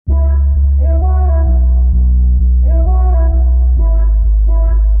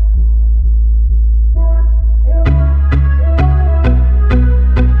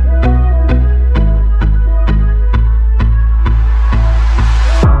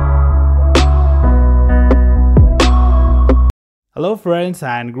Hello friends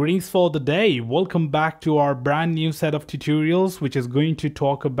and greetings for the day. Welcome back to our brand new set of tutorials which is going to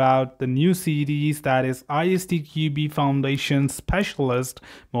talk about the new series that is ISTQB Foundation Specialist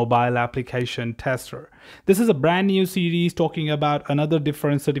Mobile Application Tester. This is a brand new series talking about another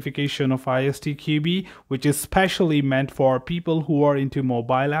different certification of ISTQB which is specially meant for people who are into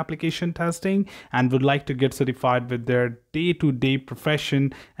mobile application testing and would like to get certified with their day-to-day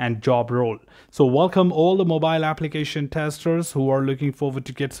profession and job role. So welcome all the mobile application testers who are looking forward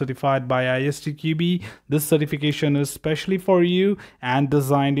to get certified by ISTQB. This certification is specially for you and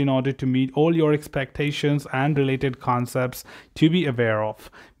designed in order to meet all your expectations and related concepts to be aware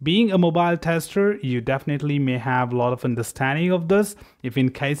of. Being a mobile tester, you definitely may have a lot of understanding of this. If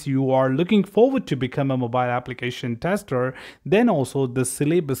in case you are looking forward to become a mobile application tester, then also the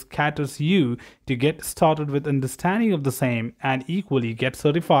syllabus caters you to get started with understanding of the same and equally get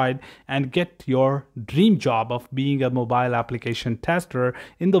certified and get your dream job of being a mobile application tester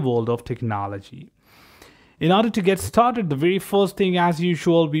in the world of technology. In order to get started, the very first thing, as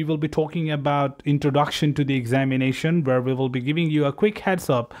usual, we will be talking about introduction to the examination, where we will be giving you a quick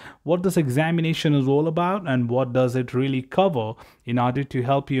heads up what this examination is all about and what does it really cover in order to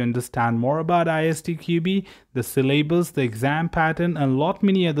help you understand more about ISTQB, the syllabus, the exam pattern, and a lot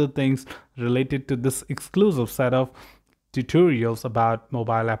many other things related to this exclusive set of tutorials about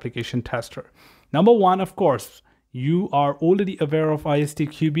mobile application tester. Number one, of course, you are already aware of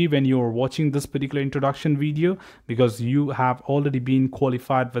ISTQB when you are watching this particular introduction video because you have already been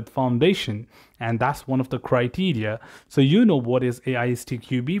qualified with foundation, and that's one of the criteria. So you know what is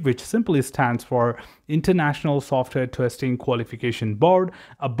ISTQB, which simply stands for International Software Testing Qualification Board,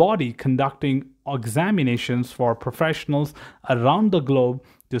 a body conducting examinations for professionals around the globe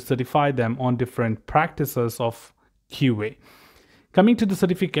to certify them on different practices of QA. Coming to the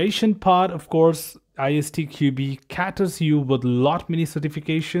certification part, of course, ISTQB caters you with many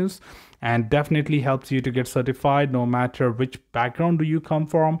certifications and definitely helps you to get certified no matter which background do you come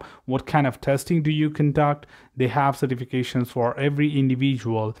from, what kind of testing do you conduct. They have certifications for every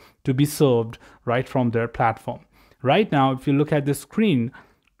individual to be served right from their platform. Right now, if you look at the screen,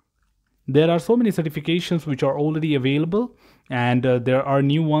 there are so many certifications which are already available, and there are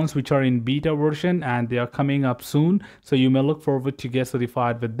new ones which are in beta version and they are coming up soon. So you may look forward to get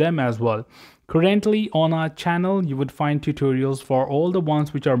certified with them as well. Currently on our channel, you would find tutorials for all the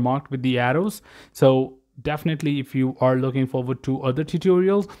ones which are marked with the arrows. So definitely if you are looking forward to other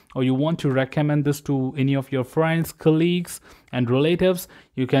tutorials or you want to recommend this to any of your friends, colleagues, and relatives,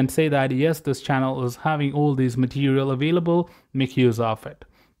 you can say that yes, this channel is having all these material available, make use of it.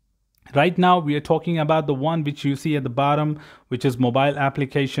 Right now, we are talking about the one which you see at the bottom, which is Mobile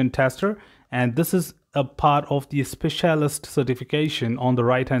Application Tester. And this is a part of the specialist certification on the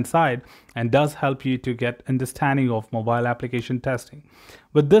right hand side and does help you to get understanding of mobile application testing.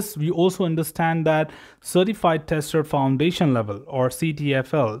 With this, we also understand that Certified Tester Foundation Level, or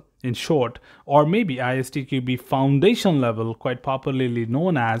CTFL in short, or maybe ISTQB Foundation Level, quite popularly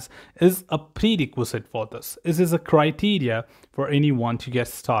known as, is a prerequisite for this. This is a criteria for anyone to get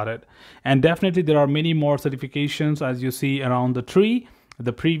started. And definitely there are many more certifications as you see around the tree.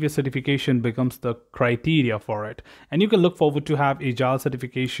 The previous certification becomes the criteria for it. And you can look forward to have Agile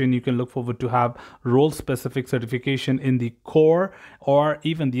certification. You can look forward to have role-specific certification in the core or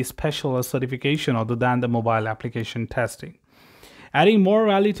even the specialist certification other than the mobile application testing. Adding more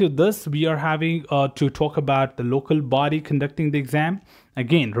value to this, we are having to talk about the local body conducting the exam.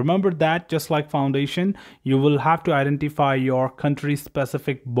 Again, remember that just like foundation, you will have to identify your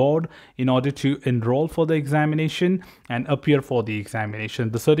country-specific board in order to enroll for the examination and appear for the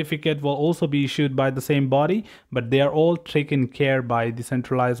examination. The certificate will also be issued by the same body, but they are all taken care by the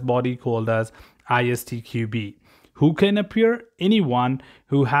centralized body called as ISTQB. Who can appear? Anyone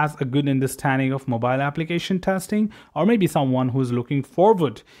who has a good understanding of mobile application testing, or maybe someone who is looking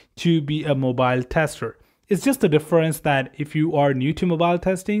forward to be a mobile tester. It's just the difference that if you are new to mobile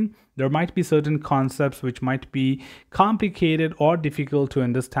testing, there might be certain concepts which might be complicated or difficult to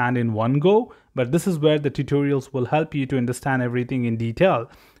understand in one go, but this is where the tutorials will help you to understand everything in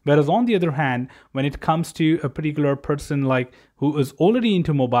detail. Whereas on the other hand, when it comes to a particular person like who is already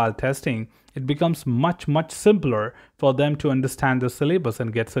into mobile testing, it becomes much simpler for them to understand the syllabus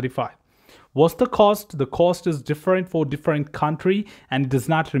and get certified. What's the cost? The cost is different for different country and it does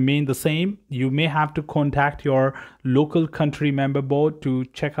not remain the same. You may have to contact your local country member board to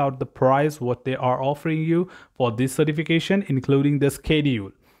check out the price, what they are offering you for this certification, including the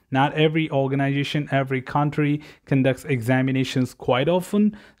schedule. Not every organization, every country conducts examinations quite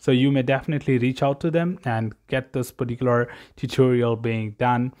often, so you may definitely reach out to them and get this particular tutorial being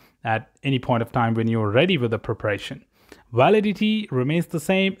done at any point of time when you're ready with the preparation. Validity remains the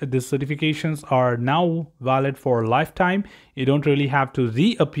same. These certifications are now valid for lifetime. You don't really have to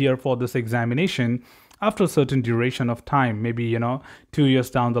reappear for this examination after a certain duration of time, maybe 2 years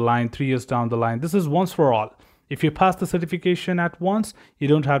down the line, 3 years down the line. This is once for all. If you pass the certification at once, you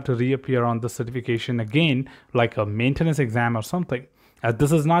don't have to reappear on the certification again, like a maintenance exam or something. As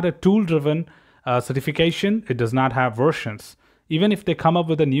this is not a tool-driven certification, it does not have versions. Even if they come up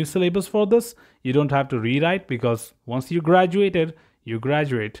with a new syllabus for this, you don't have to rewrite, because once you graduated, you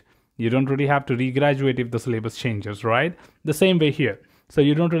graduate. You don't really have to regraduate if the syllabus changes, right? The same way here. So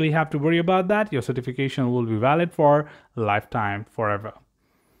you don't really have to worry about that. Your certification will be valid for lifetime, forever.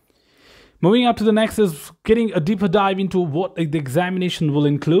 Moving up to the next is getting a deeper dive into what the examination will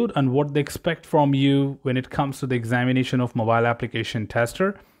include and what they expect from you when it comes to the examination of mobile application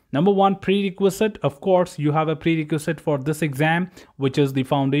tester. Number one, prerequisite. Of course, you have a prerequisite for this exam, which is the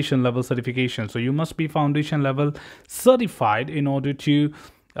foundation level certification. So you must be foundation level certified in order to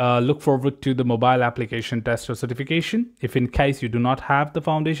look forward to the mobile application tester certification. If in case you do not have the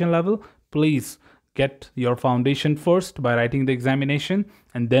foundation level, please get your foundation first by writing the examination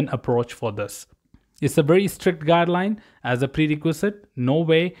and then approach for this. It's a very strict guideline as a prerequisite. No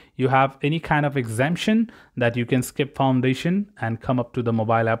way you have any kind of exemption that you can skip foundation and come up to the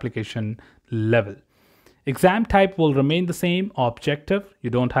mobile application level. Exam type will remain the same, objective.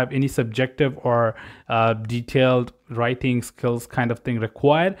 You don't have any subjective or detailed writing skills kind of thing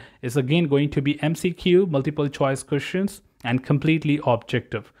required. It's again going to be MCQ, multiple choice questions, and completely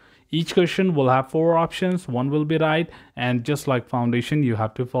objective. Each question will have 4 options, 1 will be right, and just like foundation, you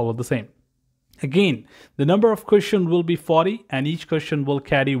have to follow the same. Again, the number of questions will be 40 and each question will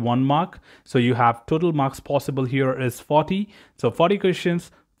carry 1 mark. So you have total marks possible here is 40. So 40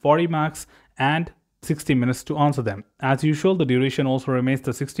 questions, 40 marks, and 60 minutes to answer them. As usual, the duration also remains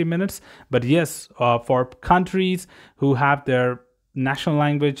the 60 minutes. But yes, for countries who have their national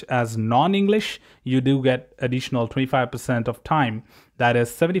language as non-English, you do get additional 25% of time. That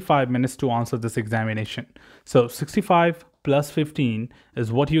is 75 minutes to answer this examination. So 65 plus 15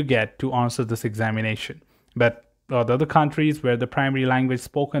 is what you get to answer this examination. But the other countries where the primary language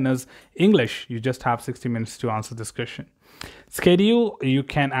spoken is English, you just have 60 minutes to answer this question. Schedule, you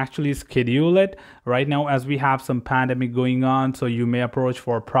can actually schedule it. Right now, as we have some pandemic going on, so you may approach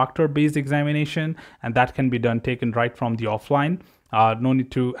for proctor-based examination, and that can be done taken right from the offline. No need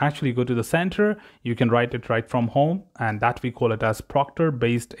to actually go to the center. You can write it right from home, and that we call it as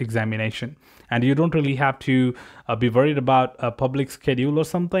proctor-based examination. And you don't really have to be worried about a public schedule or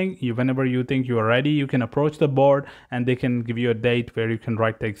something. Whenever you think you are ready, you can approach the board and they can give you a date where you can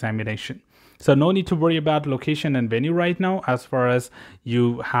write the examination. So no need to worry about location and venue right now as far as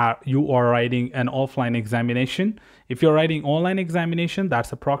you are writing an offline examination. If you're writing online examination,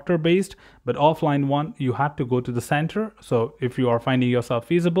 that's a proctor based, but offline one, you have to go to the center. So if you are finding yourself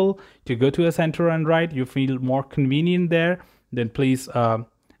feasible to go to a center and write, you feel more convenient there, then please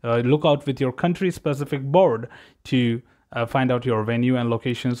look out with your country specific board to find out your venue and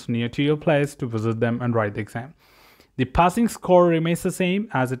locations near to your place to visit them and write the exam. The passing score remains the same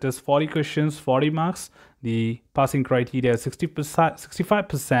as it is 40 questions, 40 marks. The passing criteria is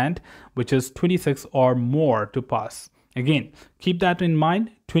 65%, which is 26 or more to pass. Again, keep that in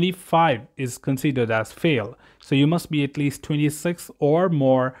mind. 25 is considered as fail. So you must be at least 26 or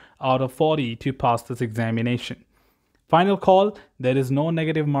more out of 40 to pass this examination. Final call, there is no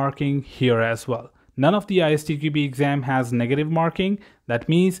negative marking here as well. None of the ISTQB exam has negative marking. That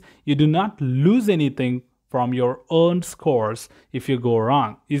means you do not lose anything from your earned scores if you go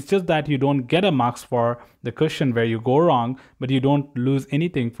wrong. It's just that you don't get a marks for the question where you go wrong, but you don't lose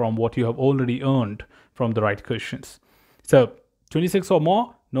anything from what you have already earned from the right questions. So 26 or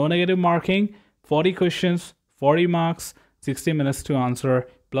more, no negative marking, 40 questions, 40 marks, 60 minutes to answer,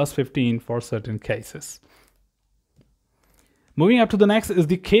 plus 15 for certain cases. Moving up to the next is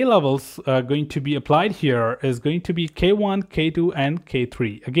the K levels going to be applied here is going to be K1, K2, and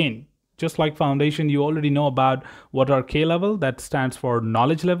K3. Again, just like foundation, you already know about what are K level, that stands for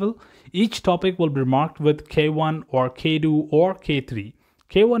knowledge level. Each topic will be marked with K1 or K2 or K3.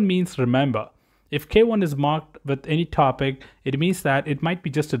 K1 means remember. If K1 is marked with any topic, it means that it might be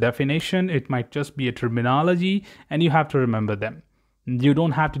just a definition, it might just be a terminology, and you have to remember them. You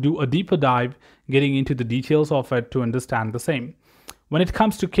don't have to do a deeper dive getting into the details of it to understand the same. When it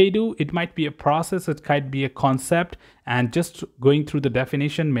comes to K2, it might be a process, it might be a concept, and just going through the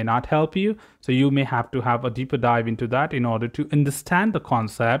definition may not help you. So you may have to have a deeper dive into that in order to understand the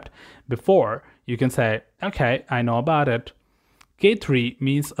concept before you can say, okay, I know about it. K3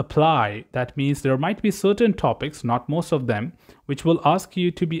 means apply. That means there might be certain topics, not most of them, which will ask you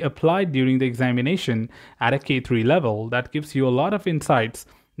to be applied during the examination at a K3 level. That gives you a lot of insights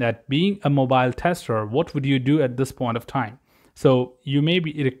that being a mobile tester, what would you do at this point of time? So you may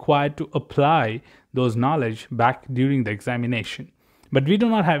be required to apply those knowledge back during the examination. But we do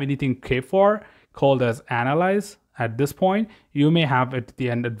not have anything K4 called as analyze at this point. You may have it at the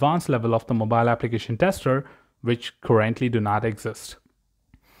advanced level of the mobile application tester, which currently do not exist.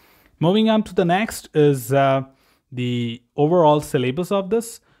 Moving on to the next is the overall syllabus of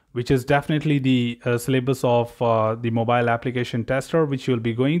this, which is definitely the syllabus of the mobile application tester, which you'll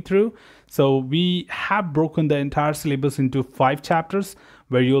be going through. So we have broken the entire syllabus into 5 chapters,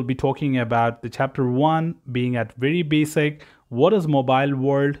 where you'll be talking about the chapter 1 being at very basic, what is mobile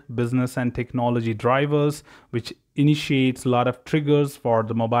world, business and technology drivers, which initiates a lot of triggers for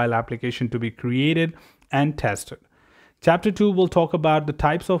the mobile application to be created and tested. Chapter 2 will talk about the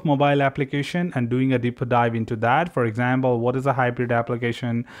types of mobile application and doing a deeper dive into that. For example, what is a hybrid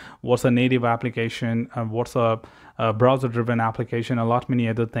application, what's a native application, what's a browser-driven application, a lot many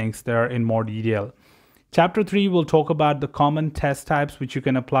other things there in more detail. Chapter 3 will talk about the common test types which you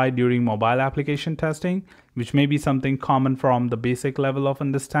can apply during mobile application testing, which may be something common from the basic level of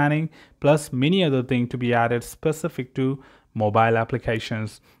understanding, plus many other things to be added specific to mobile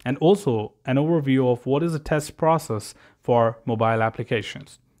applications, and also an overview of what is the test process for mobile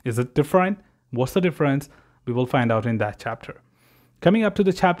applications. Is it different? What's the difference? We will find out in that chapter. Coming up to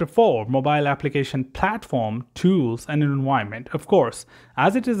the chapter 4, mobile application platform, tools, and environment. Of course,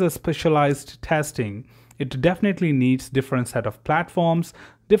 as it is a specialized testing, it definitely needs different set of platforms,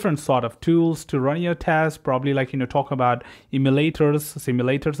 different sort of tools to run your test, probably like, talk about emulators,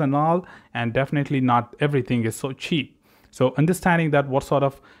 simulators and all, and definitely not everything is so cheap. So understanding that what sort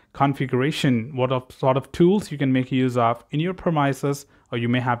of configuration, sort of tools you can make use of in your premises, or you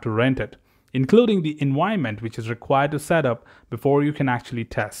may have to rent it, including the environment which is required to set up before you can actually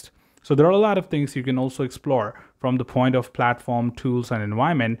test. So there are a lot of things you can also explore from the point of platform, tools, and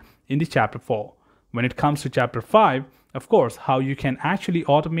environment in the chapter 4. When it comes to chapter 5, of course, how you can actually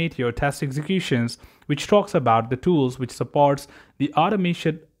automate your test executions, which talks about the tools which supports the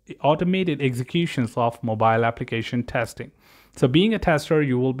automated executions of mobile application testing. So being a tester,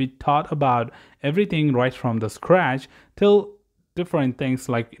 you will be taught about everything right from the scratch till different things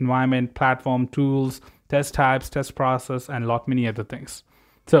like environment, platform, tools, test types, test process, and a lot many other things.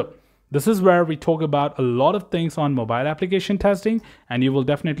 So this is where we talk about a lot of things on mobile application testing, and you will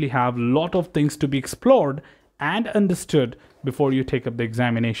definitely have a lot of things to be explored and understood before you take up the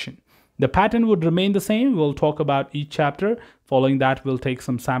examination. The pattern would remain the same. We'll talk about each chapter. Following that, we'll take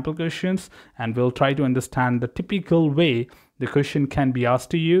some sample questions and we'll try to understand the typical way the question can be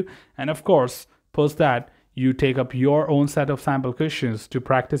asked to you. And of course, post that, you take up your own set of sample questions to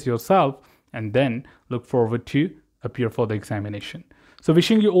practice yourself and then look forward to appear for the examination. So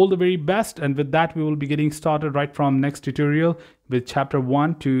wishing you all the very best, and with that we will be getting started right from next tutorial with chapter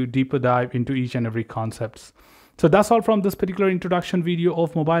 1 to deeper dive into each and every concepts. So that's all from this particular introduction video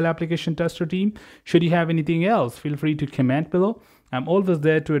of mobile application tester team. Should you have anything else, feel free to comment below. I'm always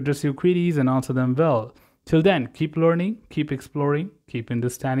there to address your queries and answer them well. Till then, keep learning, keep exploring, keep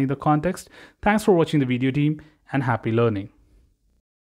understanding the context. Thanks for watching the video team, and happy learning.